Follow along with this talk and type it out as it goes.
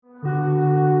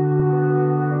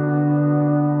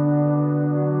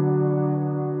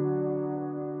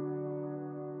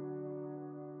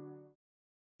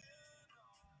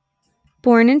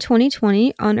Born in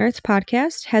 2020, Unearthed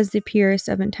podcast has the purest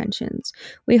of intentions.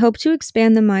 We hope to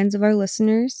expand the minds of our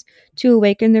listeners to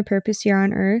awaken their purpose here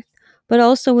on Earth, but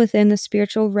also within the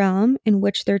spiritual realm in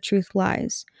which their truth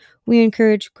lies. We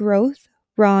encourage growth,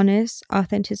 rawness,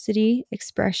 authenticity,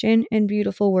 expression, and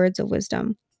beautiful words of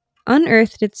wisdom.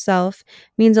 Unearthed itself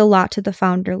means a lot to the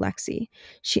founder, Lexi.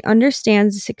 She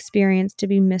understands this experience to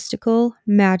be mystical,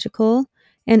 magical,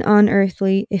 and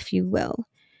unearthly, if you will.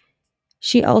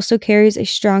 She also carries a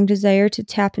strong desire to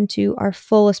tap into our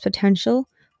fullest potential,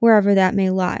 wherever that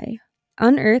may lie.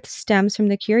 Unearthed stems from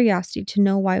the curiosity to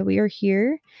know why we are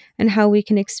here and how we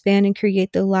can expand and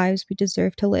create the lives we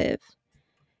deserve to live.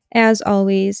 As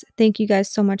always, thank you guys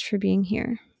so much for being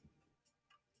here.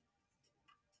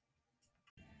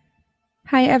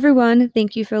 Hi, everyone.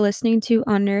 Thank you for listening to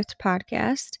Unearthed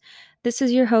Podcast. This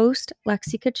is your host,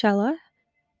 Lexi Coachella,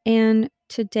 and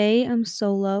today I'm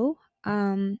solo.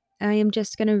 I am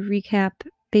just going to recap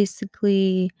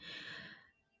basically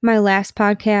my last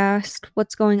podcast,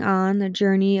 what's going on, the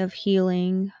journey of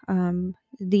healing,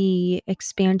 the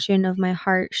expansion of my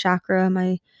heart chakra,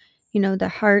 the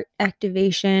heart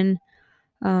activation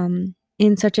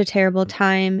in such a terrible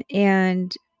time,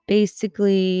 and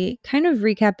basically kind of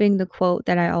recapping the quote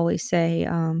that I always say,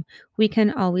 we can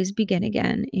always begin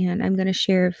again. And I'm going to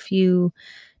share a few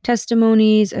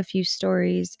testimonies, a few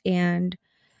stories, and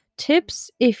tips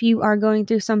if you are going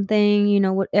through something,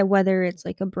 whether it's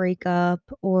like a breakup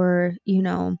or,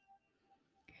 the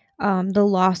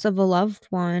loss of a loved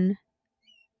one.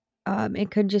 It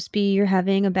could just be you're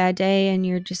having a bad day and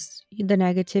the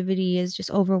negativity is just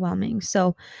overwhelming.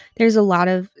 So there's a lot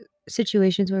of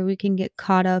situations where we can get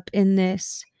caught up in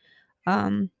this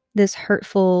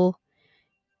hurtful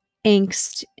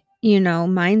angst,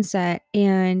 mindset.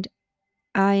 And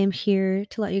I am here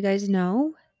to let you guys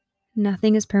know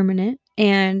nothing is permanent,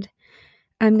 and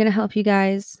I'm going to help you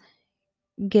guys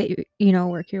get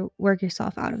work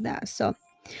yourself out of that. So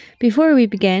before we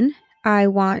begin, I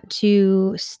want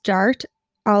to start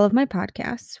all of my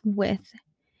podcasts with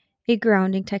a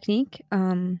grounding technique.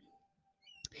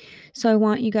 So I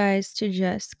want you guys to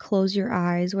just close your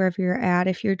eyes wherever you're at.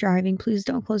 If you're driving, please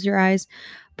don't close your eyes.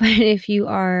 But if you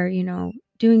are,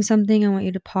 doing something, I want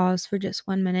you to pause for just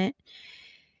 1 minute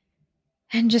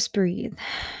and just breathe.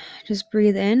 Just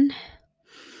breathe in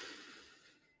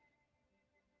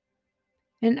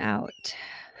and out.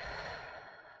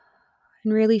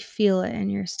 And really feel it in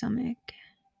your stomach.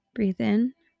 Breathe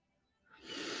in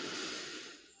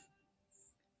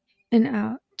and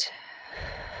out.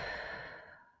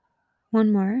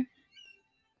 One more.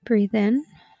 Breathe in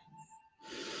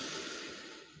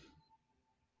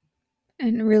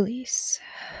and release.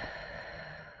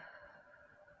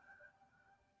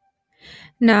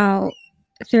 Now,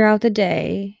 throughout the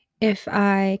day, if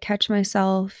I catch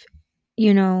myself,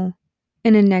 in a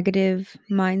negative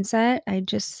mindset, I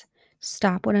just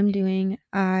stop what I'm doing.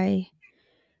 I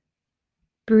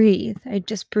breathe. I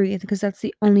just breathe because that's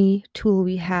the only tool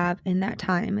we have in that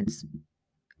time. It's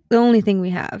the only thing we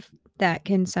have that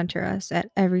can center us at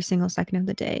every single second of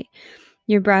the day.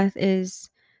 Your breath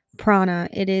is prana.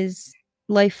 It is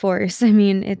life force. I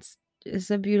mean, it's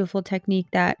a beautiful technique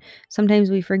that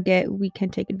sometimes we forget we can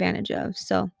take advantage of.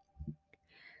 So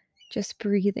just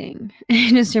breathing.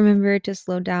 Just remember to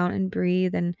slow down and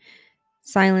breathe. And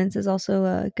silence is also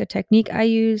a good technique I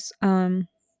use,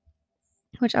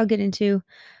 which I'll get into.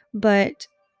 But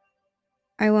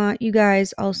I want you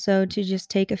guys also to just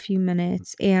take a few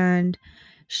minutes and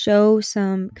show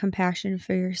some compassion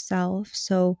for yourself.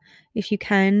 So if you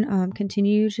can,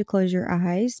 continue to close your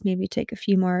eyes, maybe take a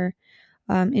few more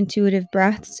intuitive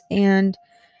breaths, and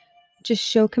just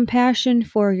show compassion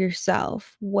for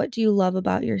yourself. What do you love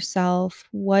about yourself?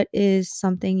 What is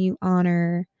something you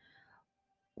honor?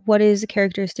 What is a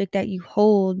characteristic that you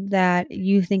hold that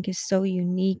you think is so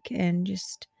unique and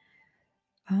just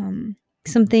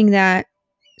something that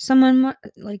someone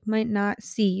might not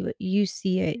see, but you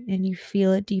see it and you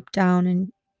feel it deep down,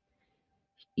 and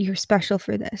you're special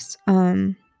for this.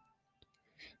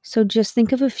 So just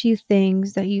think of a few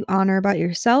things that you honor about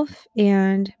yourself,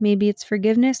 and maybe it's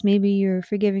forgiveness. Maybe you're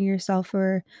forgiving yourself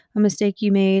for a mistake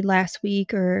you made last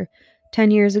week or 10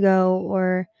 years ago,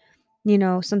 or,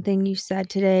 something you said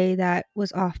today that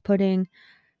was off-putting.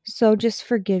 So just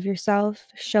forgive yourself,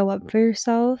 show up for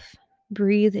yourself,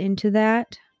 breathe into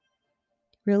that,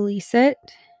 release it.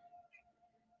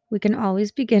 We can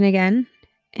always begin again.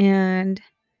 And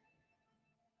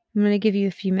I'm going to give you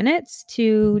a few minutes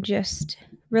to just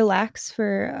relax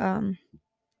for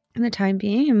the time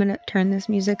being. I'm going to turn this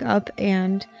music up,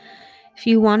 and if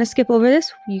you want to skip over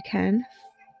this, you can,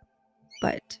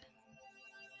 but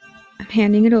I'm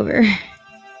handing it over.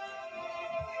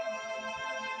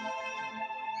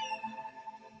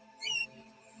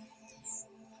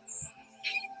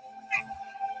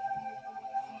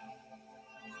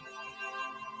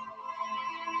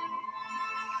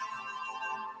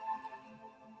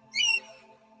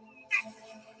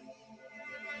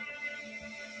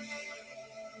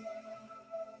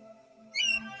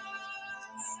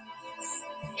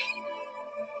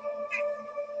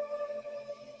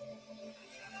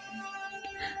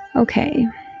 Okay.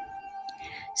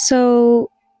 So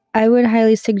I would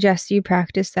highly suggest you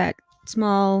practice that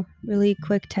small, really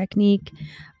quick technique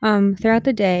throughout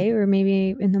the day, or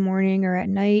maybe in the morning or at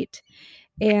night,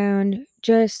 and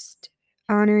just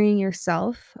honoring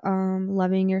yourself,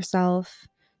 loving yourself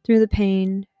through the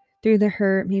pain, through the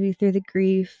hurt, maybe through the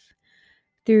grief,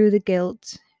 through the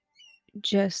guilt.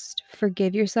 Just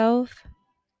forgive yourself,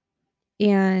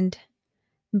 and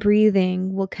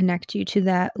breathing will connect you to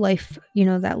that life,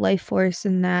 that life force,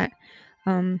 and that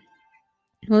um,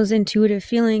 those intuitive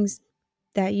feelings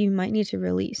that you might need to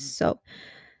release. So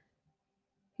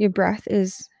your breath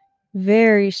is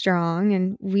very strong,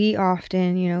 and we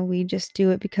often, we just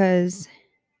do it because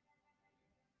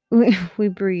we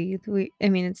breathe.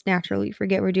 It's natural. We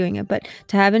forget we're doing it, but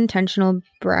to have intentional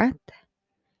breath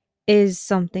is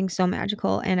something so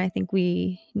magical, and I think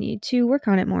we need to work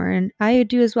on it more, and I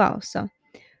do as well. So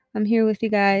I'm here with you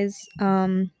guys.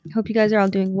 Hope you guys are all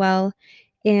doing well.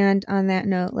 And on that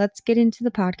note, let's get into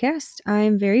the podcast.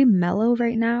 I'm very mellow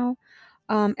right now.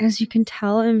 As you can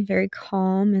tell, I'm very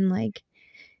calm and like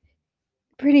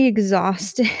pretty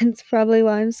exhausted. It's probably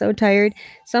why I'm so tired.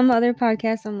 Some other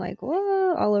podcasts, I'm like,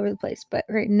 whoa, all over the place. But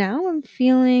right now I'm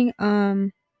feeling, I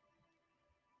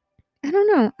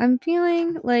don't know. I'm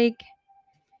feeling like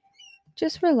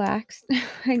just relaxed,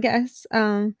 I guess.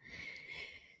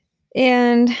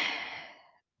 And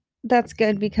that's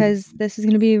good because this is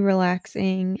going to be a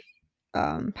relaxing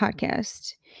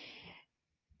podcast.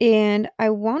 And I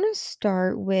want to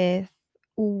start with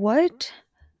what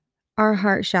our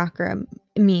heart chakra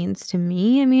means to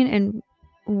me. And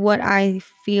what I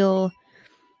feel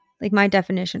like my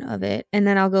definition of it. And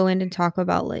then I'll go in and talk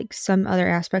about like some other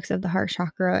aspects of the heart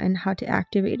chakra and how to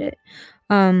activate it.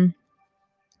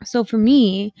 So for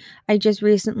me, I just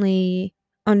recently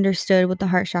understood what the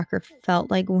heart chakra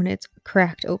felt like when it's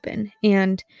cracked open.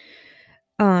 And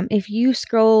if you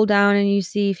scroll down and you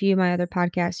see a few of my other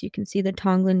podcasts, you can see the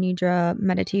Tonglen Nidra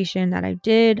meditation that I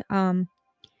did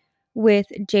with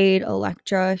Jade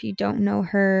Electra. If you don't know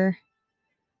her,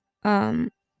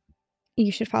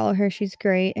 you should follow her. She's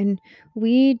great. And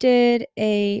we did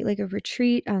a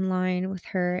retreat online with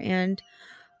her, and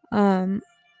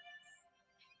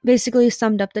basically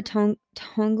summed up the Tonglen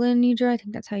Nidra. I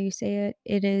think that's how you say it.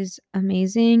 It is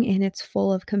amazing, and it's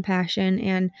full of compassion.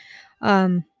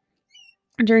 And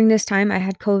during this time I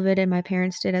had COVID, and my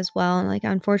parents did as well, and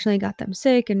unfortunately got them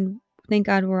sick, and thank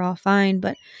God we're all fine,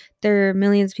 but there are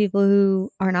millions of people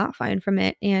who are not fine from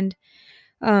it. And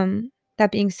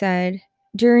that being said,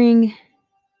 during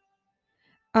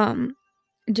um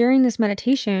during this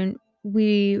meditation,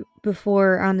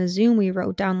 before on the Zoom, we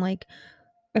wrote down like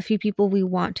a few people we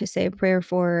want to say a prayer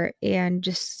for and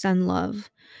just send love.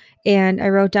 And I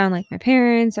wrote down like my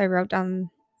parents, I wrote down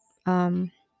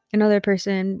another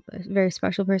person, a very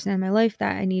special person in my life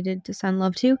that I needed to send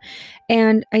love to.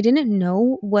 And I didn't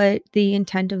know what the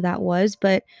intent of that was,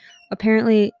 but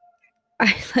apparently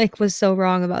I was so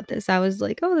wrong about this. I was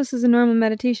like, oh, this is a normal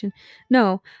meditation.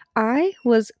 No, I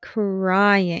was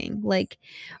crying, like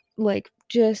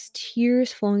just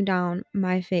tears flowing down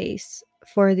my face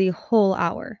for the whole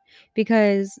hour,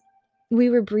 because we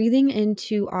were breathing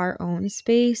into our own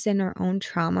space and our own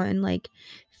trauma and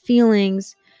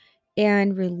feelings,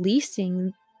 and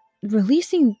releasing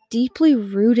deeply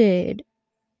rooted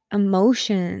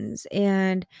emotions,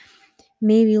 and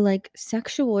maybe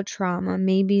sexual trauma,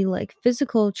 maybe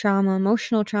physical trauma,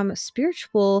 emotional trauma,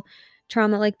 spiritual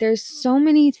trauma. There's so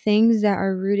many things that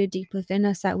are rooted deep within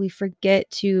us that we forget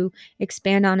to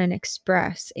expand on and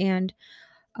express. And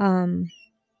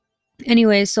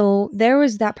anyway, so there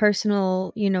was that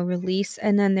personal, release.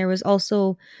 And then there was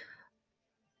also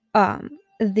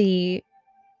the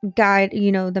guide,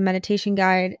 the meditation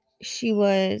guide. She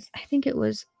was, I think it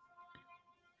was,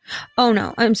 oh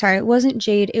no, I'm sorry, it wasn't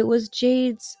Jade. It was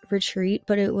Jade's retreat,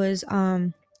 but it was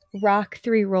Rock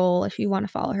 3 Roll, if you want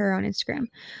to follow her on Instagram.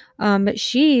 But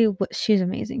she's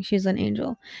amazing. She's an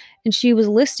angel. And she was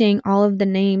listing all of the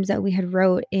names that we had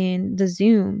wrote in the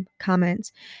Zoom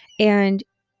comments. And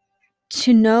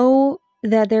to know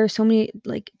that there are so many,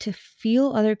 to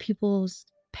feel other people's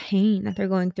pain that they're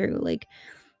going through,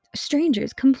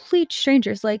 strangers, complete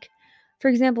strangers, for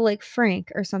example,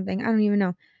 Frank or something, I don't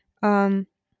even know,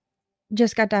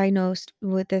 just got diagnosed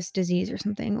with this disease or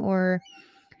something, or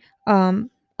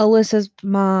Alyssa's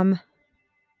mom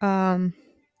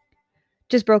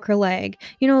just broke her leg.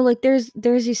 There's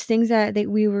these things that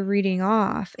we were reading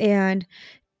off, and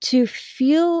to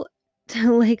feel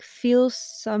feel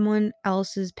someone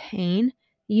else's pain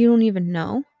you don't even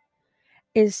know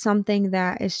is something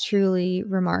that is truly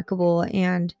remarkable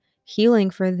and healing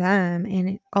for them,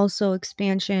 and also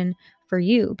expansion for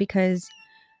you, because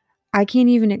I can't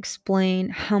even explain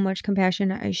how much compassion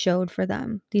I showed for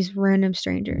them, these random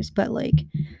strangers. But like,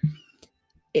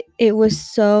 it was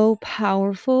so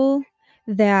powerful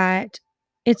that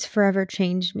it's forever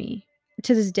changed me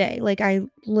to this day. Like, I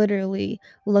literally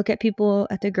look at people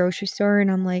at the grocery store and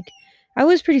I'm like, I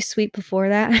was pretty sweet before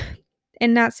that.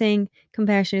 And not saying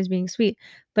compassion is being sweet,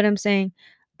 but I'm saying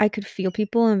I could feel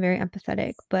people. I'm very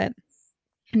empathetic. But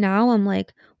now I'm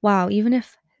like, wow, even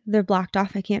if they're blocked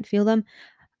off, I can't feel them.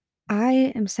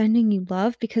 I am sending you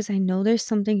love because I know there's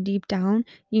something deep down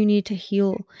you need to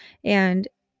heal. And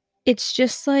it's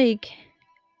just like,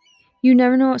 you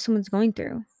never know what someone's going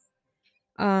through.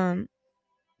 Um,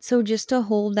 so just to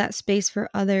hold that space for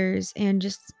others and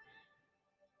just,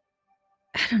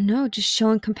 I don't know, just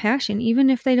showing compassion, even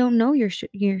if they don't know you're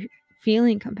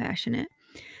feeling compassionate.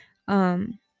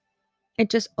 Um, it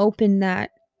just opened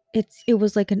that, it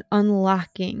was like an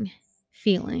unlocking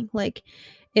feeling. Like,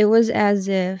 it was as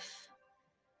if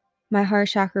my heart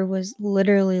chakra was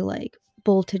literally like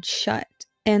bolted shut.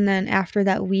 And then after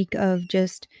that week of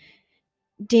just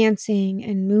dancing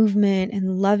and movement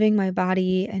and loving my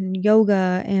body and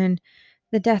yoga and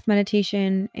the death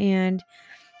meditation and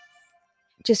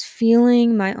just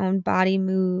feeling my own body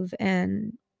move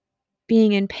and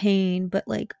being in pain, but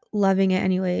like loving it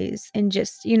anyways. And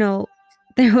just,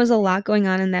 there was a lot going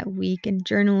on in that week, and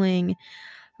journaling,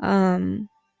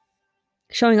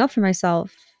 showing up for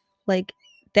myself. Like,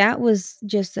 that was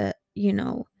just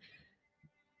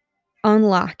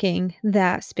unlocking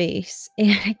that space.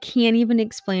 And I can't even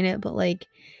explain it, but like,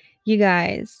 you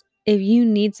guys, if you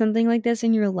need something like this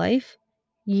in your life,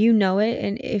 you know it.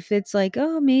 And if it's like,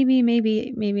 oh,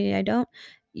 maybe I don't,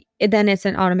 then it's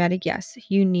an automatic yes.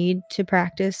 You need to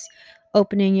practice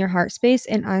opening your heart space.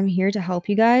 And I'm here to help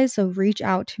you guys. So reach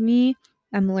out to me.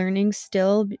 I'm learning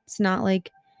still. It's not like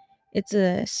it's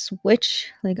a switch,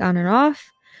 like on and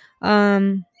off.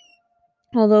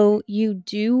 Although you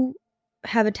do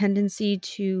have a tendency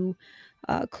to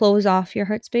close off your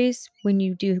heart space when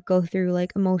you do go through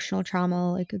like emotional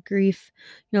trauma, like a grief,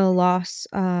 loss.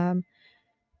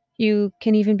 You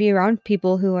can even be around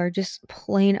people who are just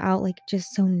plain out like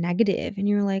just so negative, and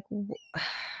you're like,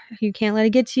 you can't let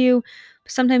it get to you.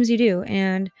 Sometimes you do,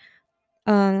 and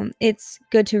it's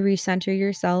good to recenter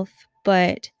yourself.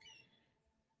 But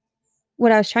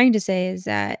what I was trying to say is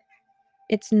that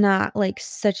it's not like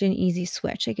such an easy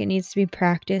switch. Like, it needs to be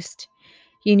practiced.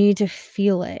 You need to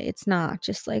feel it. It's not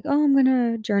just like, oh, I'm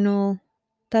gonna journal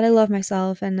that I love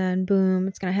myself and then boom,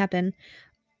 it's gonna happen.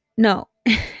 No.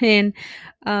 And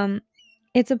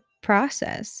it's a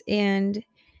process. And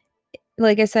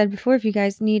like I said before, if you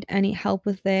guys need any help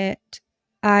with it,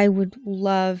 I would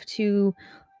love to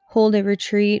hold a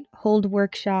retreat, hold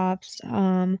workshops.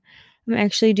 I'm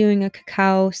actually doing a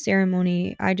cacao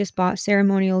ceremony. I just bought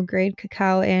ceremonial grade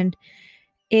cacao, and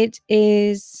it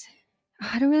is,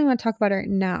 I don't really want to talk about it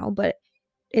now, but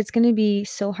it's going to be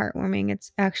so heartwarming.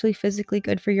 It's actually physically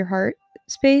good for your heart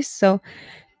space. So,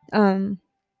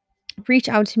 reach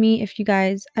out to me if you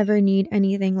guys ever need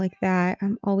anything like that.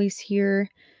 I'm always here,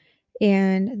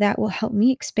 and that will help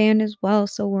me expand as well.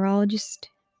 So we're all just,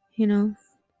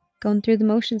 going through the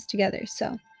motions together.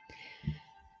 So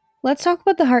let's talk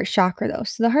about the heart chakra though.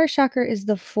 So the heart chakra is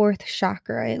the fourth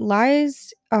chakra. It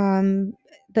lies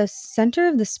the center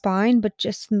of the spine, but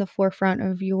just in the forefront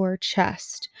of your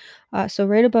chest. So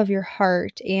right above your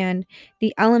heart. And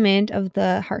the element of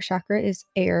the heart chakra is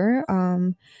air.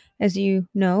 As you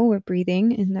know, we're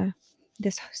breathing in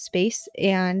this space,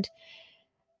 and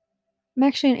I'm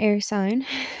actually an air sign.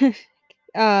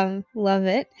 Love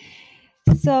it.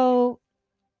 So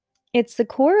it's the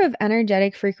core of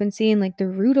energetic frequency and like the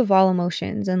root of all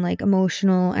emotions and like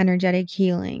emotional energetic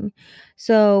healing.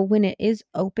 So when it is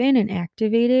open and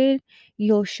activated,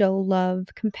 you'll show love,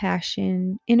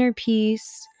 compassion, inner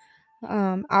peace,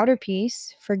 outer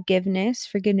peace, forgiveness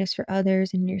for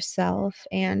others and yourself.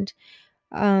 And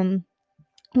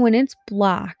when it's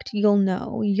blocked,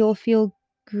 you'll feel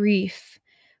grief,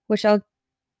 which I'll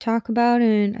talk about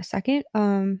in a second.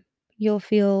 You'll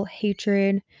feel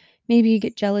hatred. Maybe you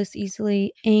get jealous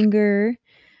easily, anger,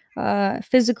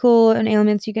 physical and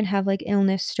ailments. You can have like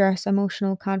illness, stress,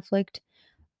 emotional conflict,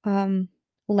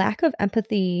 lack of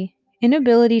empathy,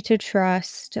 inability to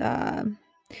trust,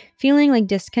 feeling like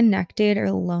disconnected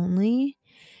or lonely.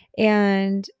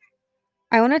 And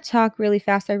I want to talk really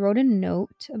fast. I wrote a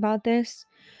note about this.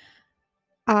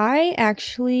 I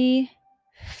actually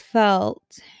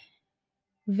felt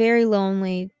very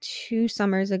lonely 2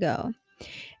 summers ago.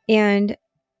 And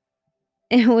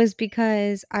it was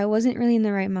because I wasn't really in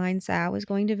the right mindset. I was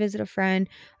going to visit a friend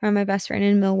or my best friend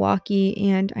in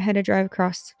Milwaukee, and I had to drive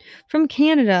across from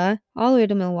Canada all the way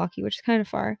to Milwaukee, which is kind of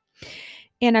far.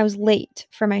 And I was late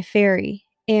for my ferry.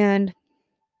 And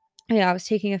yeah, I was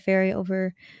taking a ferry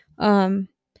over, and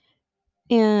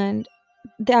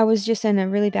I was just in a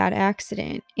really bad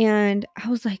accident. And I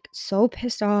was like so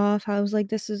pissed off. I was like,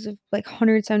 this is a like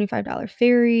 $175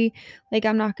 ferry. Like,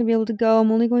 I'm not gonna be able to go.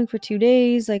 I'm only going for 2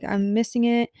 days. Like, I'm missing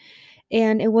it.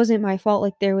 And it wasn't my fault.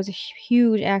 Like, there was a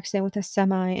huge accident with a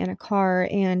semi and a car,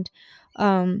 and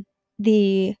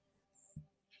the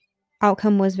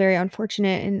outcome was very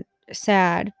unfortunate and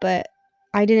sad, but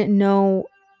I didn't know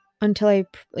until I,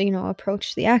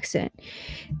 approached the accident.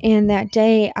 And that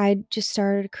day I just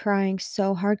started crying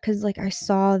so hard because, like, I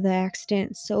saw the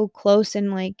accident so close,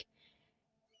 and like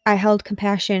I held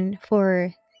compassion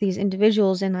for these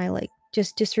individuals, and I like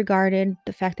just disregarded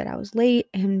the fact that I was late,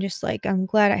 and just like, I'm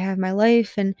glad I have my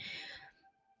life. And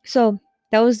so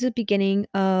that was the beginning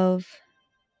of,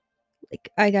 like,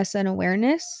 I guess, an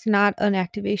awareness, not an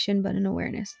activation, but an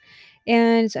awareness.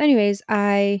 And so anyways,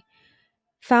 I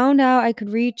found out I could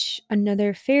reach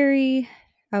another ferry.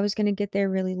 I was going to get there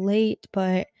really late,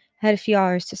 but I had a few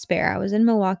hours to spare. I was in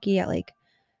Milwaukee at like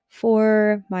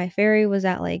 4. My ferry was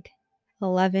at like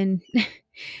 11.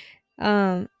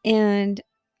 And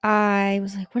I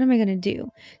was like, what am I going to do?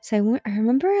 So I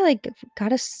remember I like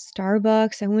got a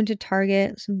Starbucks. I went to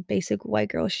Target, some basic white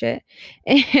girl shit.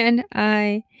 And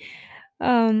I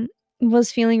um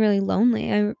was feeling really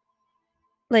lonely.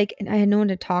 I had no one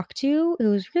to talk to. It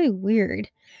was really weird.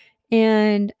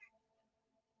 And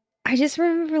I just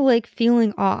remember like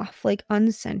feeling off, like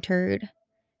uncentered,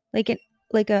 like an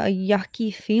like a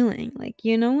yucky feeling. Like,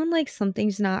 when like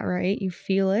something's not right, you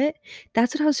feel it.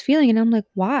 That's what I was feeling, and I'm like,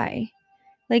 why?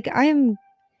 Like, I'm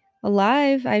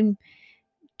alive. I'm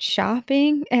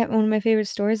shopping at one of my favorite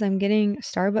stores. I'm getting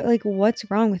Starbucks. Like, what's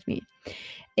wrong with me?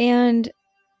 And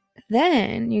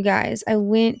then, you guys, I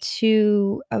went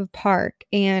to a park,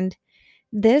 and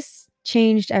this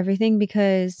changed everything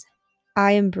because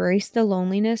I embraced the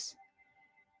loneliness,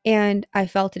 and I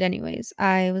felt it anyways.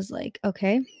 I was like,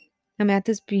 okay, I'm at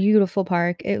this beautiful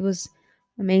park. It was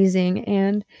amazing.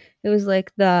 And it was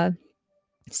like the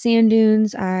sand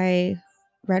dunes. I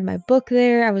read my book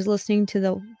there. I was listening to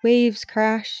the waves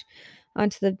crash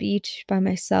onto the beach by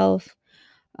myself.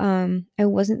 I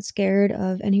wasn't scared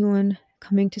of anyone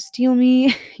coming to steal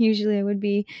me. Usually I would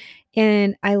be.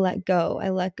 And I let go. I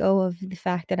let go of the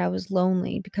fact that I was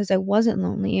lonely, because I wasn't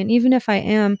lonely. And even if I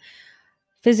am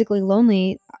physically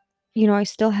lonely, I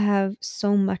still have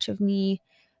so much of me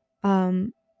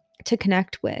um, to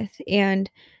connect with. And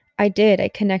I did. I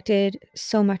connected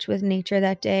so much with nature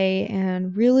that day,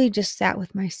 and really just sat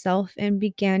with myself and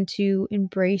began to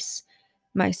embrace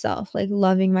myself, like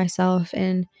loving myself.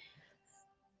 And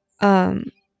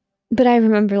but I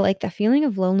remember like the feeling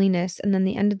of loneliness. And then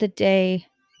the end of the day,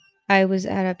 I was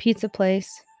at a pizza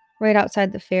place right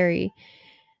outside the ferry,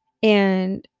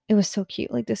 and it was so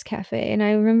cute, like this cafe. And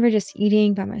I remember just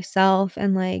eating by myself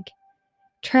and like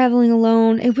traveling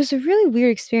alone. It was a really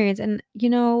weird experience. And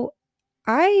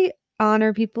I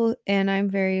honor people, and I'm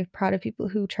very proud of people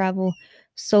who travel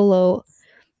solo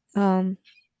um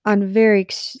on very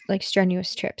like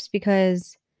strenuous trips,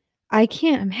 because I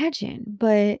can't imagine,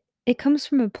 but it comes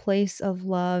from a place of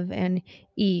love and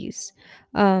ease.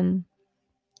 Um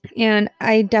and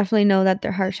I definitely know that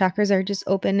their heart chakras are just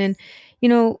open. And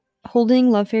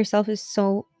holding love for yourself is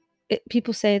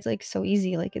people say it's like so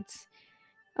easy, like it's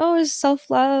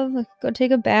self-love, like go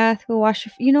take a bath, go wash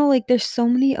your like there's so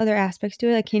many other aspects to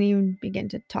it. I can't even begin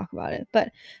to talk about it.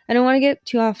 But I don't want to get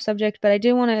too off subject, but I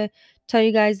did want to tell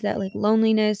you guys that like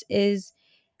loneliness is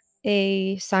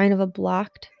a sign of a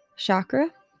blocked chakra,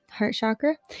 heart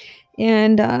chakra.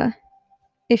 And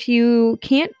if you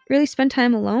can't really spend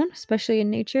time alone, especially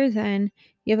in nature, then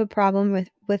you have a problem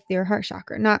with your heart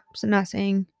chakra. Not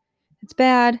saying it's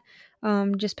bad.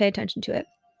 Just pay attention to it,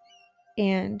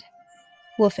 and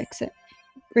we'll fix it.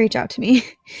 Reach out to me.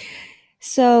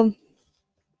 So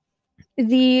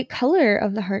the color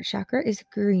of the heart chakra is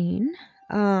green.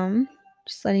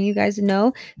 Just letting you guys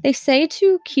know. They say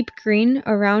to keep green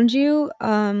around you,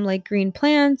 like green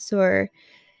plants or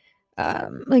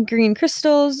like green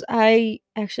crystals. I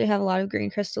actually have a lot of green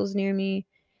crystals near me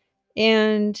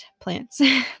and plants,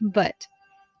 but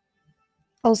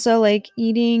also like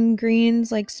eating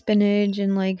greens like spinach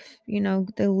and like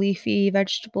the leafy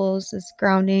vegetables is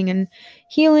grounding and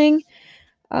healing.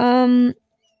 And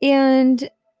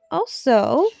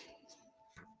also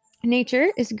nature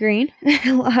is green.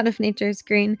 A lot of nature is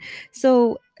green.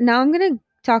 So now I'm going to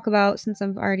talk about, since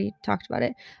I've already talked about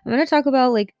it, I'm going to talk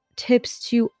about like tips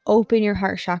to open your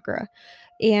heart chakra.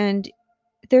 And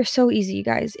they're so easy, you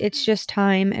guys. It's just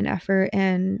time and effort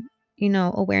and,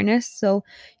 awareness. So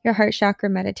your heart chakra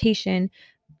meditation,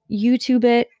 YouTube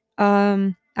it.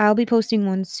 I'll be posting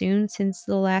one soon, since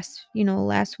the last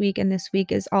week and this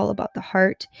week is all about the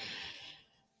heart.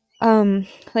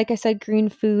 Like I said, green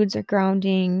foods are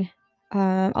grounding.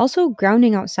 Also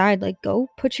grounding outside, like go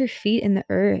put your feet in the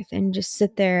earth and just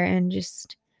sit there and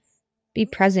just be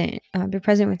present. Be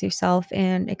present with yourself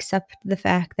and accept the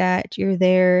fact that you're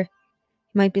there.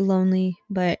 You might be lonely,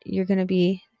 but you're going to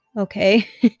be okay.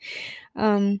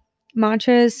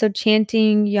 Mantras, so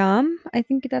chanting yam, I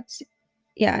think that's,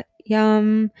 yeah,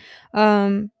 yam.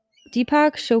 Deepak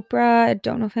Chopra, I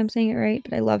don't know if I'm saying it right,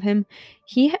 but I love him.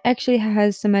 He actually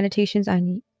has some meditations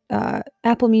on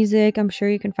Apple Music. I'm sure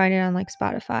you can find it on like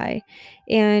Spotify.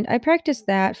 And I practice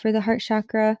that for the heart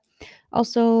chakra.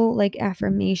 Also, like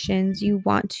affirmations, you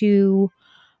want to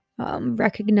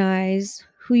recognize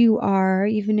who you are,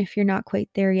 even if you're not quite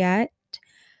there yet.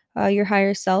 Your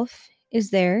higher self is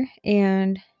there,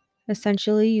 and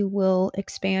essentially you will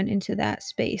expand into that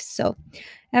space. So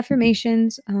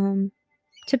affirmations,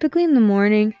 typically in the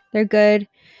morning, they're good.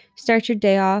 Start your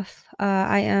day off.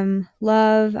 I am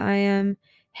love. I am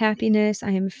happiness. I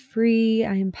am free.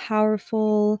 I am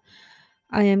powerful.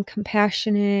 I am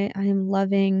compassionate. I am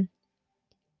loving.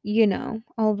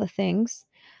 All the things.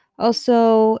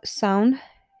 Also, sound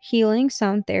healing,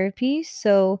 sound therapy.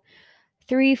 So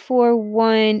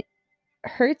 341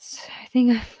 hertz, I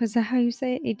think, was that how you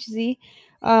say it?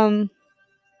 HZ.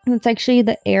 It's actually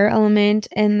the air element,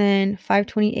 and then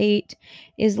 528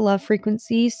 is love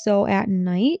frequency. So at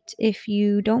night, if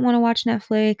you don't want to watch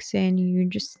Netflix and you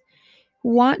just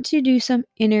want to do some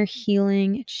inner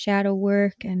healing, shadow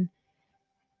work, and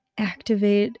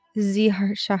activate the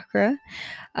heart chakra,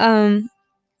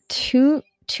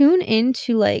 tune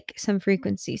into like some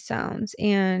frequency sounds,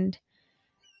 and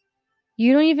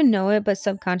you don't even know it, but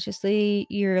subconsciously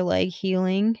you're like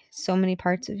healing so many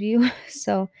parts of you.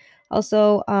 So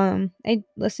also, I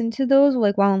listen to those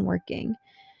like while I'm working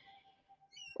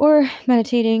or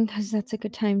meditating, because that's a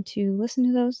good time to listen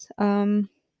to those.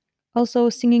 Also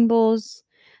singing bowls,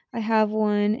 I have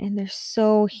one, and they're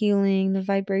so healing. The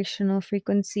vibrational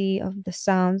frequency of the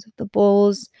sounds of the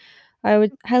bowls, I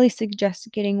would highly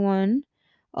suggest getting one.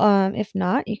 If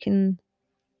not, you can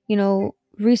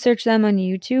research them on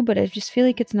YouTube, but I just feel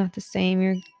like it's not the same.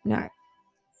 You're not,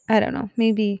 I don't know,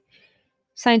 maybe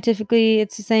scientifically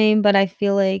it's the same, but I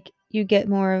feel like you get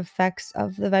more effects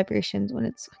of the vibrations when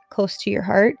it's close to your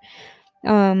heart.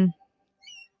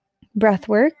 Breath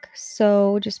work,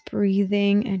 so just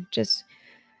breathing and just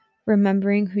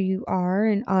remembering who you are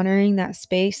and honoring that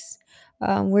space,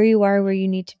 where you are, where you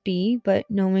need to be, but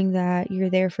knowing that you're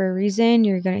there for a reason.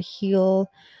 You're going to heal.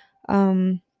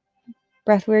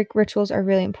 Breathwork rituals are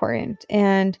really important.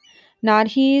 And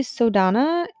Nadhi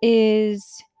Sodhana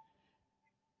is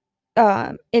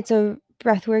it's a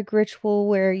breathwork ritual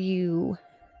where you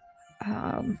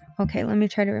okay, let me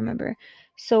try to remember.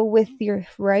 So with your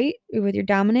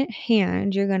dominant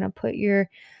hand, you're gonna put your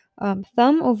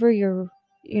thumb over your,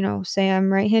 say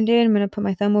I'm right-handed, I'm gonna put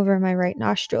my thumb over my right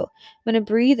nostril. I'm gonna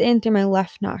breathe in through my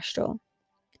left nostril.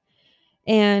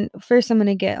 And first I'm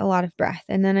gonna get a lot of breath,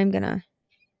 and then I'm gonna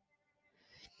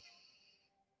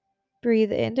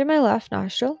breathe in through my left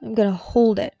nostril. I'm going to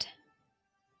hold it.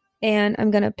 And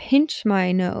I'm going to pinch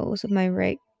my nose with my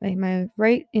right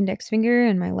index finger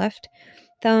and my left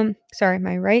thumb. Sorry,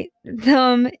 my right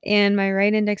thumb and my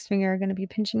right index finger are going to be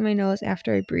pinching my nose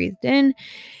after I breathed in.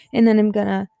 And then I'm going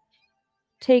to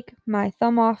take my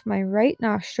thumb off my right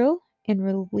nostril and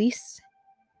release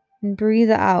and breathe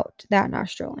out that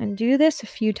nostril, and do this a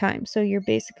few times. So you're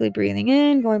basically breathing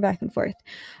in, going back and forth.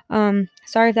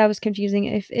 Sorry if that was confusing.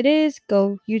 If it is,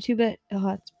 go YouTube it.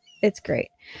 Oh, it's great.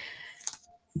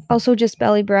 Also, just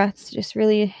belly breaths, just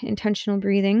really intentional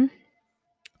breathing.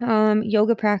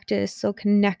 Yoga practice, so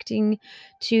connecting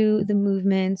to the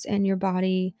movements and your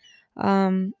body.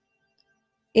 And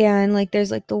like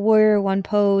there's like the warrior one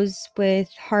pose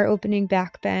with heart opening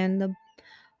back bend, the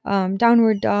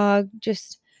downward dog,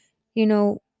 just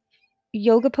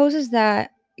yoga poses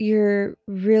that you're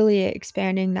really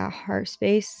expanding that heart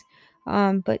space,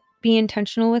 but be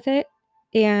intentional with it.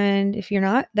 And if you're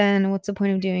not, then what's the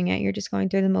point of doing it? You're just going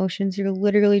through the motions. You're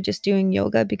literally just doing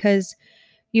yoga because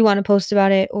you want to post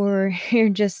about it, or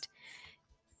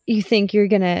you think you're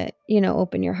gonna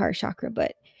open your heart chakra.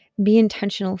 But be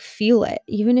intentional, feel it,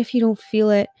 even if you don't feel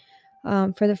it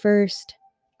for the first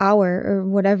hour or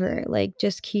whatever. Like,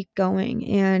 just keep going,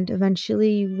 and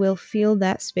eventually you will feel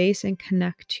that space and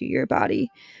connect to your body.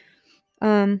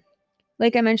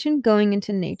 Like I mentioned, going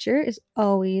into nature is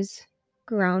always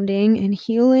grounding and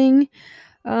healing.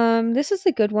 This is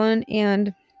a good one,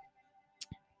 and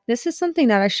this is something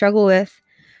that I struggle with.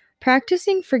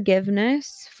 Practicing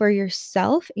forgiveness for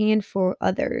yourself and for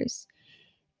others,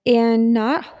 and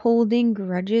not holding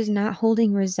grudges, not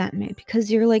holding resentment,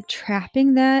 because you're like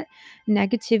trapping that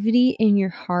negativity in your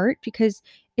heart. Because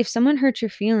if someone hurts your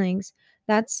feelings,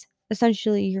 that's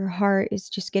essentially your heart is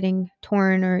just getting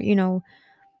torn, or,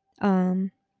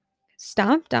 um,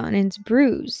 stomped on, and it's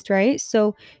bruised, right?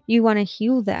 So you want to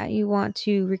heal that. You want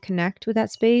to reconnect with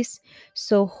that space.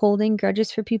 So holding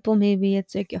grudges for people, maybe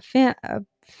it's like a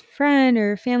friend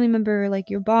or family member, like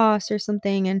your boss or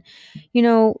something, and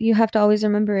you have to always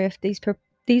remember, if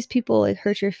these people like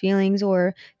hurt your feelings,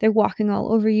 or they're walking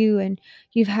all over you and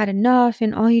you've had enough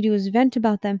and all you do is vent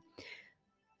about them,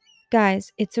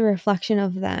 guys, it's a reflection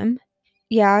of them.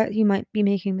 Yeah, you might be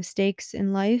making mistakes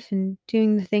in life and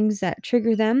doing the things that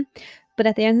trigger them, but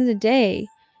at the end of the day,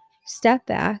 step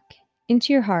back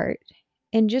into your heart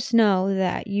and just know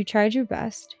that you tried your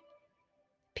best.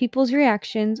 People's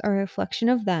reactions are a reflection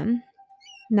of them,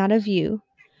 not of you.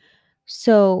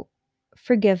 So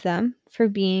forgive them for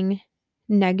being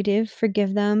negative,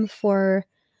 forgive them for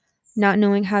not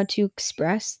knowing how to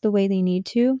express the way they need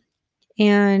to,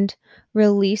 and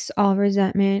release all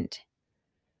resentment.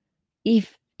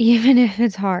 Even if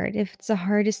it's hard, if it's the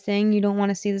hardest thing, you don't want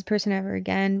to see this person ever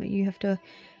again, but you have to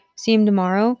see him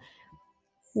tomorrow,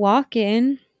 walk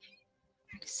in,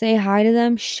 say hi to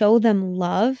them, show them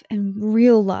love and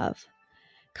real love.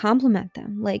 Compliment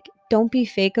them. Like, don't be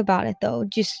fake about it though.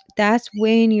 Just that's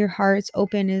when your heart's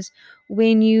open, is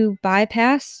when you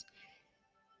bypass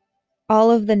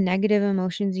all of the negative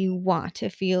emotions you want to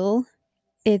feel.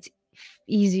 It's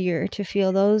easier to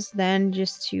feel those than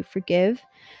just to forgive.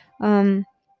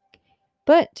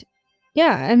 But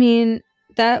yeah, I mean,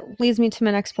 that leads me to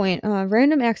my next point.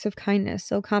 Random acts of kindness.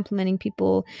 So complimenting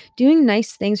people, doing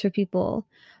nice things for people.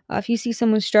 If you see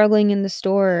someone struggling in the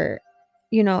store,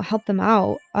 help them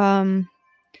out.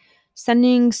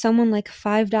 Sending someone like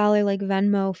 $5 like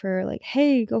Venmo for like,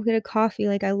 hey, go get a coffee.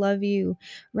 Like, I love you.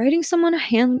 Writing someone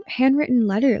a handwritten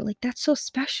letter. Like, that's so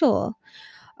special.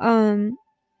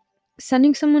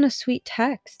 Sending someone a sweet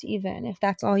text, even if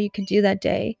that's all you could do that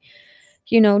day.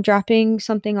 Dropping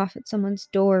something off at someone's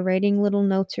door, writing little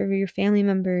notes for your family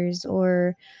members,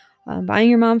 or buying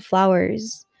your mom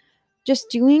flowers. Just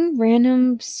doing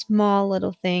random small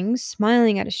little things,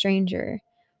 smiling at a stranger,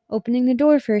 opening the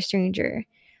door for a stranger.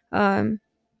 And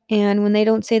when they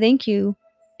don't say thank you,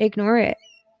 ignore it.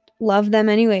 Love them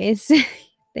anyways.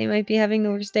 They might be having the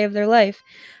worst day of their life.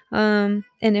 And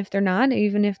if they're not,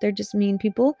 even if they're just mean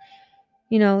people,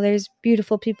 there's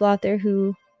beautiful people out there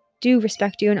who do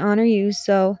respect you and honor you.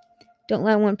 So don't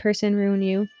let one person ruin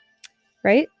you,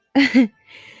 right?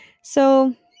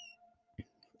 So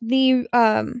the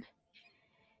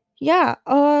yeah,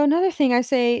 another thing I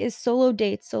say is solo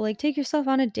dates. So like, take yourself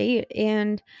on a date,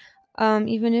 and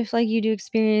even if like you do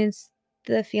experience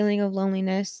the feeling of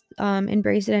loneliness,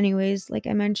 embrace it anyways, like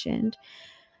I mentioned.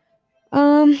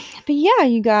 But yeah,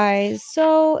 you guys,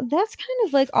 so that's kind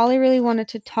of like all I really wanted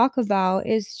to talk about,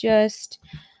 is just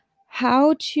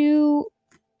how to,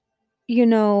 you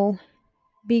know,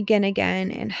 begin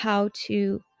again, and how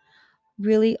to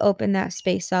really open that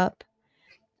space up.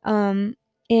 Um,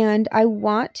 and I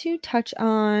want to touch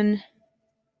on,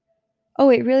 oh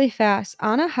wait, really fast.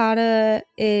 Anahata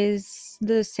is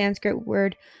the Sanskrit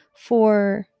word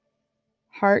for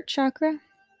heart chakra,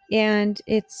 and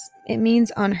it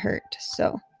means unhurt.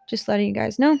 So just letting you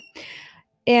guys know.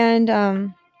 And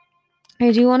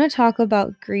I do want to talk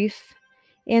about grief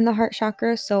and the heart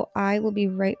chakra, so I will be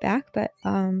right back, but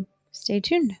stay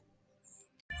tuned.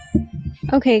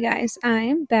 Okay, guys,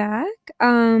 I'm back.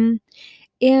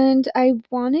 And I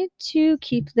wanted to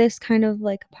keep this kind of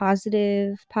like a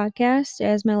positive podcast,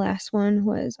 as my last one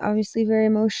was obviously very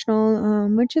emotional,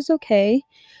 which is okay.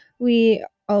 We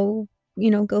all,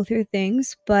 go through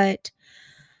things, but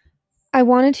I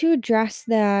wanted to address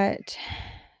that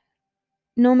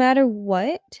no matter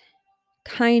what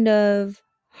kind of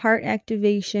heart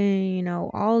activation,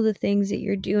 all the things that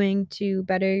you're doing to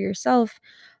better yourself,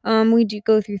 we do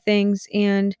go through things,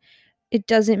 and it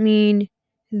doesn't mean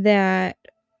that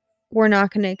we're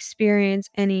not going to experience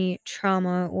any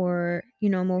trauma or,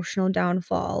 emotional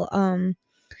downfall.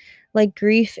 Like,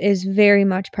 grief is very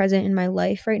much present in my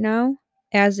life right now,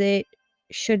 as it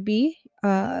should be.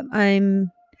 I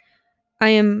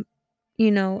am,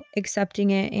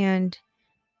 accepting it and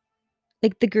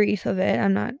like, the grief of it.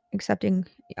 I'm not accepting,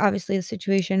 obviously, the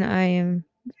situation. I am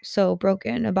so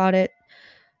broken about it,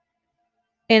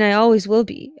 and I always will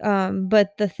be.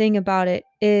 But the thing about it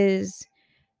is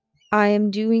I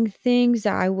am doing things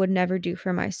that I would never do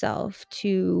for myself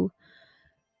to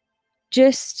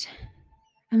just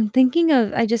I'm thinking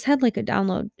of I just had, like, a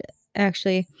download,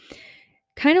 actually,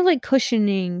 kind of like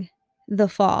cushioning the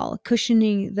fall,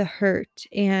 cushioning the hurt,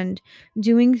 and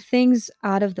doing things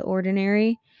out of the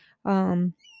ordinary,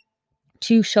 um,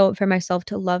 to show up for myself,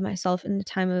 to love myself in the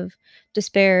time of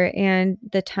despair and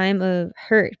the time of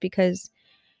hurt, because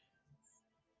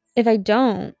if I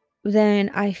don't, then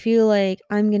I feel like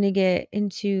I'm gonna get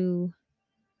into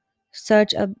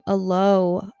such a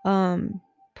low,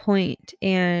 point,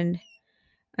 and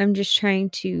I'm just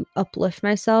trying to uplift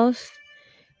myself,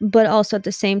 but also at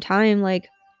the same time, like,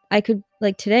 I could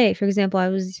like, today, for example, I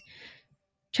was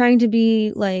trying to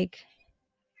be, like,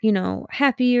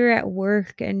 happier at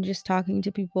work and just talking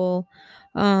to people.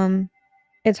 Um,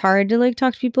 it's hard to, like,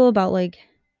 talk to people about, like,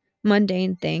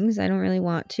 mundane things. I don't really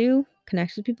want to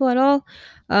connect with people at all.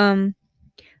 Um,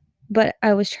 but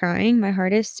I was trying my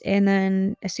hardest, and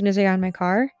then as soon as I got in my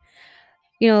car,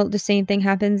 the same thing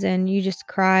happens, and you just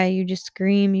cry, you just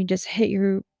scream, you just hit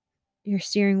your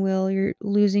steering wheel, you're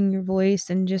losing your voice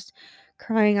and just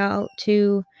crying out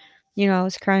to, I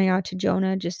was crying out to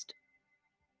Jonah, just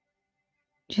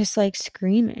like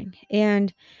screaming.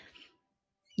 And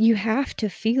you have to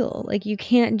feel like you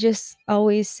can't just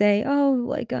always say, oh,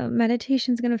 like,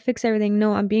 meditation's gonna fix everything.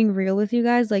 No, I'm being real with you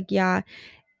guys. Like, yeah,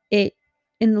 it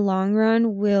in the long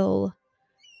run will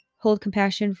hold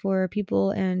compassion for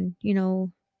people, and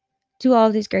do all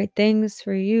of these great things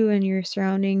for you and your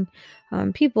surrounding,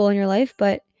 people in your life.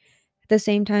 But at the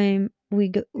same time, we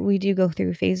do go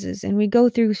through phases, and we go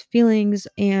through feelings,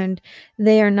 and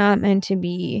they are not meant to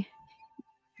be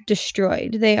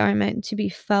destroyed. They are meant to be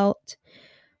felt,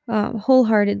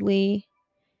 wholeheartedly,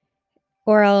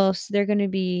 or else they're going to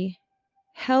be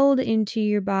held into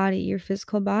your body, your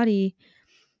physical body,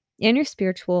 and your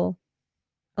spiritual,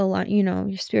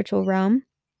 your spiritual realm.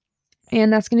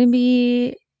 And that's going to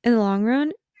be, in the long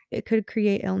run, it could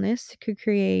create illness. It could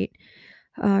create,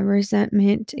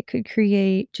 resentment. It could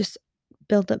create just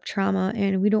build up trauma,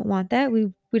 and we don't want that.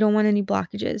 We don't want any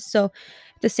blockages. So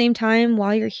at the same time,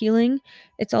 while you're healing,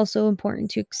 it's also important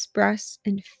to express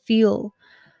and feel.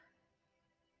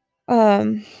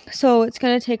 So it's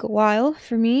going to take a while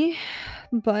for me,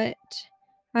 but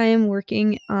I am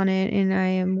working on it, and I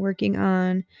am working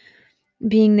on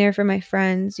being there for my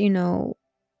friends.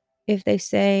 If they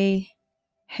say,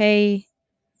 hey,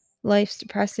 life's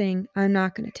depressing, I'm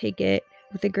not going to take it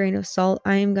with a grain of salt.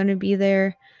 I am going to be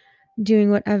there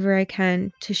doing whatever I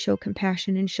can to show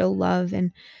compassion and show love.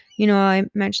 And, I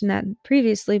mentioned that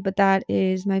previously, but that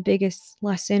is my biggest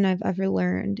lesson I've ever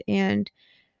learned. And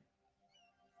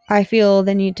I feel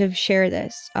the need to share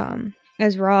this,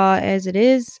 as raw as it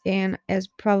is, and as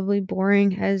probably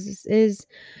boring as this is.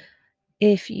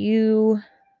 If you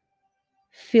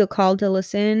feel called to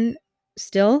listen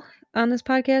still on this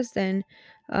podcast, then,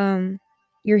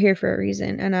 you're here for a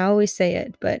reason. And I always say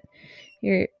it, but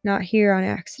you're not here on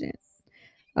accident.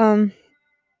 Um,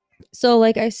 so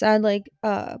like I said, like,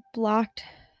 blocked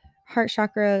heart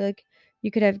chakra, like, you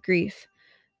could have grief,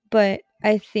 but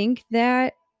I think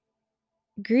that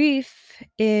grief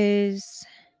is,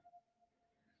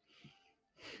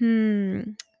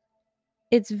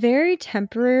 it's very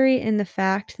temporary in the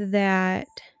fact that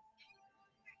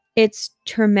it's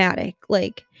traumatic.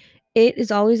 Like, it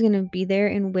is always going to be there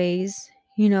in ways,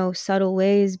 subtle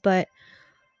ways, but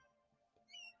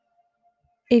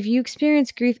if you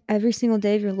experience grief every single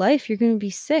day of your life, you're going to be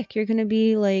sick. You're going to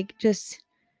be like just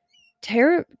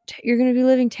you're going to be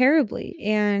living terribly.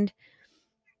 And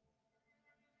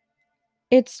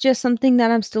it's just something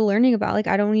that I'm still learning about. Like,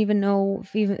 I don't even know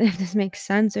if this makes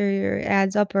sense or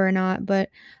adds up or not, but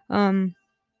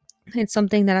it's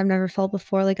something that I've never felt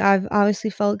before. Like, I've obviously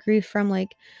felt grief from,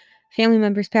 like, family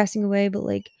members passing away, but,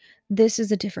 like, this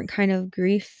is a different kind of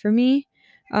grief for me.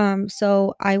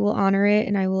 So I will honor it,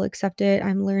 and I will accept it.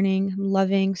 I'm learning, I'm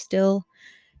loving still,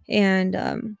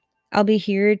 and I'll be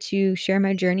here to share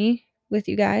my journey with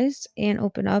you guys and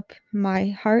open up my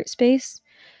heart space.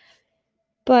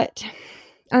 But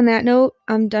on that note,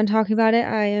 I'm done talking about it.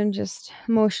 I am just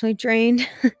emotionally drained.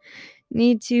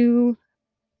 Need to,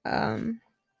 um,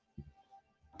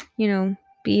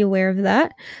 be aware of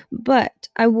that. But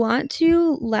I want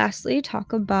to lastly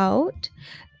talk about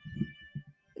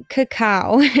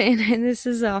cacao. And this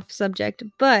is off subject,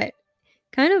 but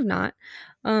kind of not.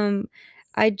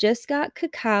 I just got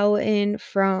cacao in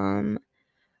from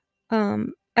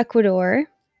Ecuador,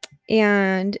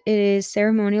 and it is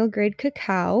ceremonial grade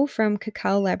cacao from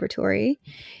Cacao Laboratory.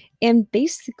 And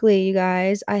basically, you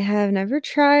guys, I have never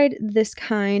tried this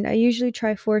kind. I usually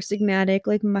try Four Sigmatic,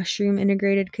 like mushroom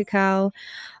integrated cacao.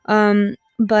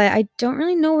 But I don't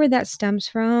really know where that stems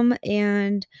from.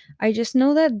 And I just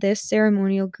know that this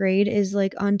ceremonial grade is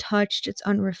like untouched, it's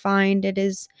unrefined. It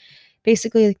is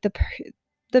basically like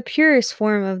the purest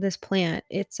form of this plant.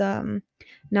 It's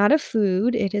not a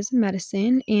food, it is a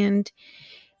medicine, and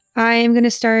I am going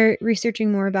to start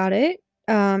researching more about it,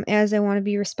 as I want to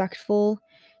be respectful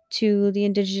to the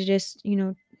indigenous, I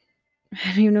don't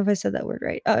even know if I said that word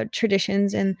right,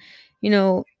 traditions, and, you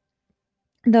know,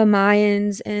 the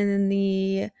Mayans and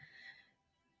the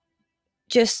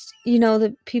just,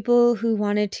 the people who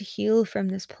wanted to heal from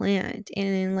this plant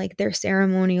and like their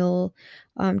ceremonial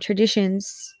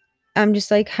traditions. I'm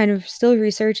just like kind of still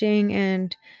researching,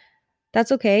 and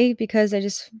that's okay because I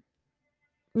just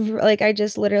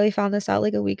literally found this out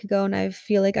like a week ago, and I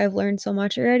feel like I've learned so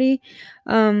much already.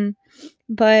 Um,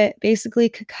 but basically,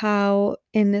 cacao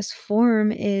in this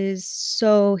form is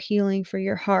so healing for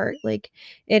your heart. Like,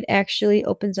 it actually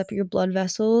opens up your blood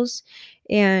vessels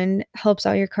and helps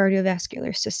out your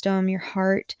cardiovascular system, your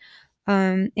heart.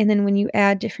 And then when you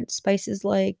add different spices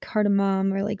like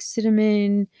cardamom or like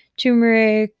cinnamon,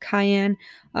 turmeric, cayenne,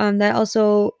 that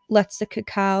also lets the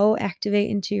cacao activate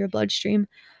into your bloodstream,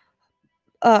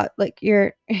 like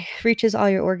your reaches all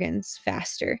your organs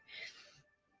faster.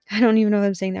 I don't even know if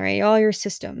I'm saying that right. All your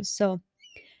systems. So,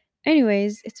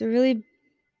 anyways, it's a really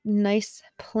nice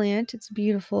plant. It's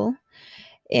beautiful.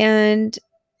 And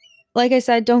like I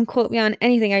said, don't quote me on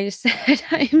anything I just said.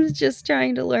 I'm just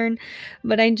trying to learn,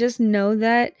 but I just know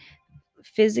that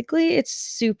physically it's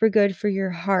super good for your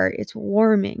heart. It's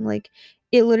warming. Like,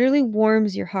 it literally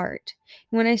warms your heart.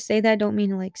 When I say that, I don't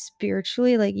mean like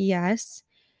spiritually, like yes,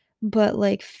 but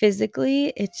like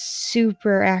physically it's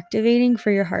super activating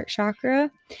for your heart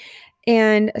chakra.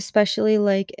 And especially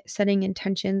like setting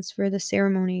intentions for the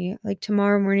ceremony, like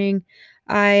tomorrow morning,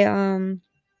 I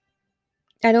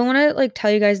don't want to like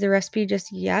tell you guys the recipe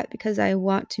just yet because I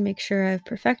want to make sure I've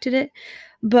perfected it.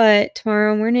 But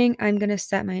tomorrow morning I'm going to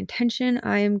set my intention.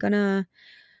 I am going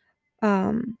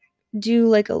to do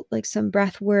like some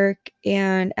breath work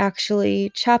and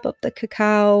actually chop up the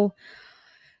cacao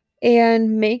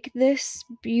and make this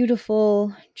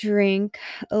beautiful drink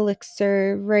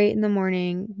elixir right in the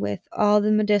morning with all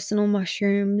the medicinal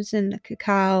mushrooms and the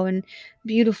cacao and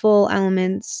beautiful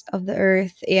elements of the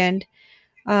earth. And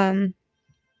um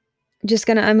I'm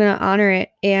gonna honor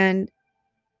it and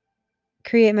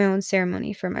create my own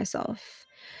ceremony for myself.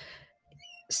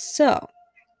 So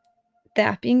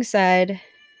that being said,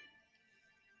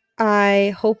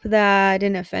 I hope that I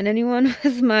didn't offend anyone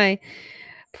with my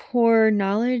poor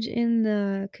knowledge in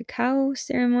the cacao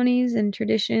ceremonies and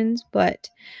traditions, but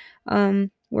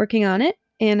working on it,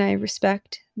 and I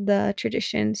respect the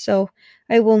tradition. So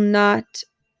I will not,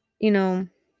 you know,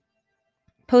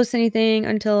 post anything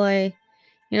until I,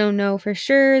 know for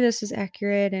sure this is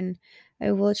accurate, and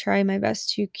I will try my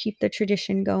best to keep the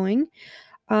tradition going.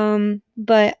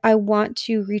 But I want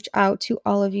to reach out to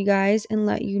all of you guys and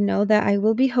let you know that I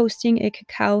will be hosting a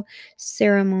cacao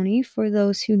ceremony for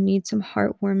those who need some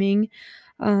heartwarming.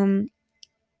 And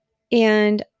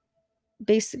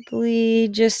basically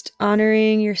just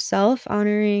honoring yourself,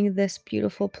 honoring this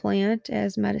beautiful plant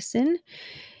as medicine.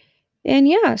 And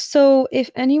yeah, so if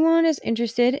anyone is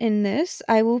interested in this,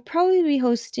 I will probably be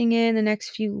hosting it in the next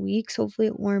few weeks. Hopefully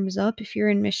it warms up. If you're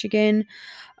in Michigan,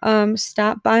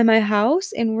 stop by my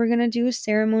house and we're going to do a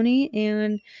ceremony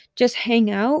and just hang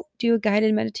out, do a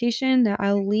guided meditation that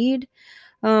I'll lead.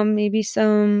 Maybe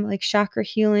some like chakra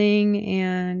healing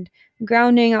and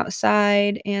grounding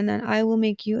outside, and then I will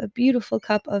make you a beautiful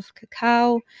cup of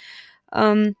cacao.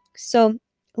 So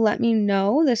let me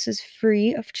know. This is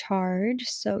free of charge,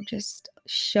 so just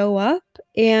show up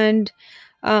and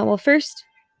well, first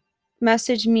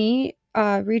message me,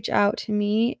 reach out to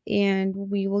me, and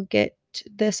we will get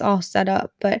this all set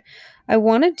up. But I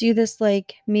want to do this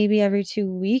like maybe every 2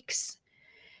 weeks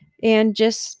and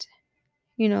just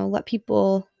let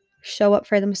people show up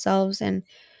for themselves and,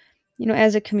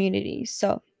 as a community.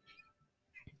 So,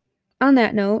 on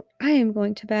that note, I am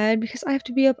going to bed because I have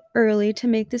to be up early to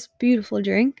make this beautiful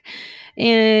drink.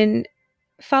 And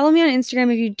follow me on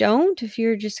Instagram if you don't, if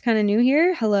you're just kind of new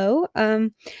here. Hello.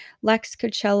 Lex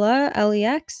Coachella,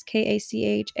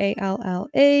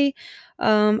 LEXKACHALLA.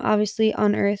 Obviously,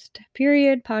 Unearthed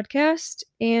Period podcast.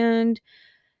 And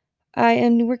I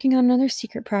am working on another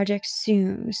secret project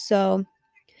soon. So,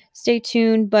 stay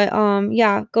tuned. But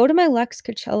yeah, go to my Lex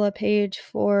Coachella page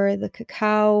for the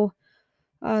cacao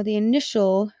the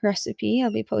initial recipe.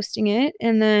 I'll be posting it.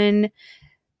 And then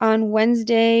on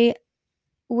Wednesday,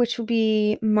 which will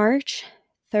be March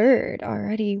 3rd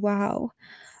already. Wow.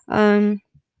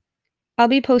 I'll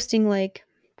be posting like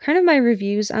kind of my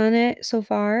reviews on it so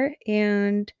far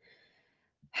and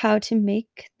how to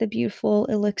make the beautiful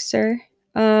elixir.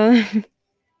 So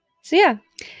yeah,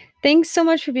 thanks so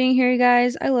much for being here, you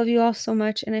guys. I love you all so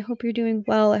much, and I hope you're doing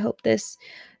well. I hope this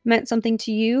meant something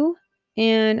to you,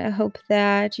 and I hope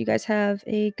that you guys have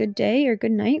a good day or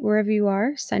good night wherever you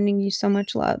are. Sending you so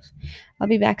much love. I'll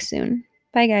be back soon.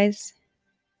 Bye, guys.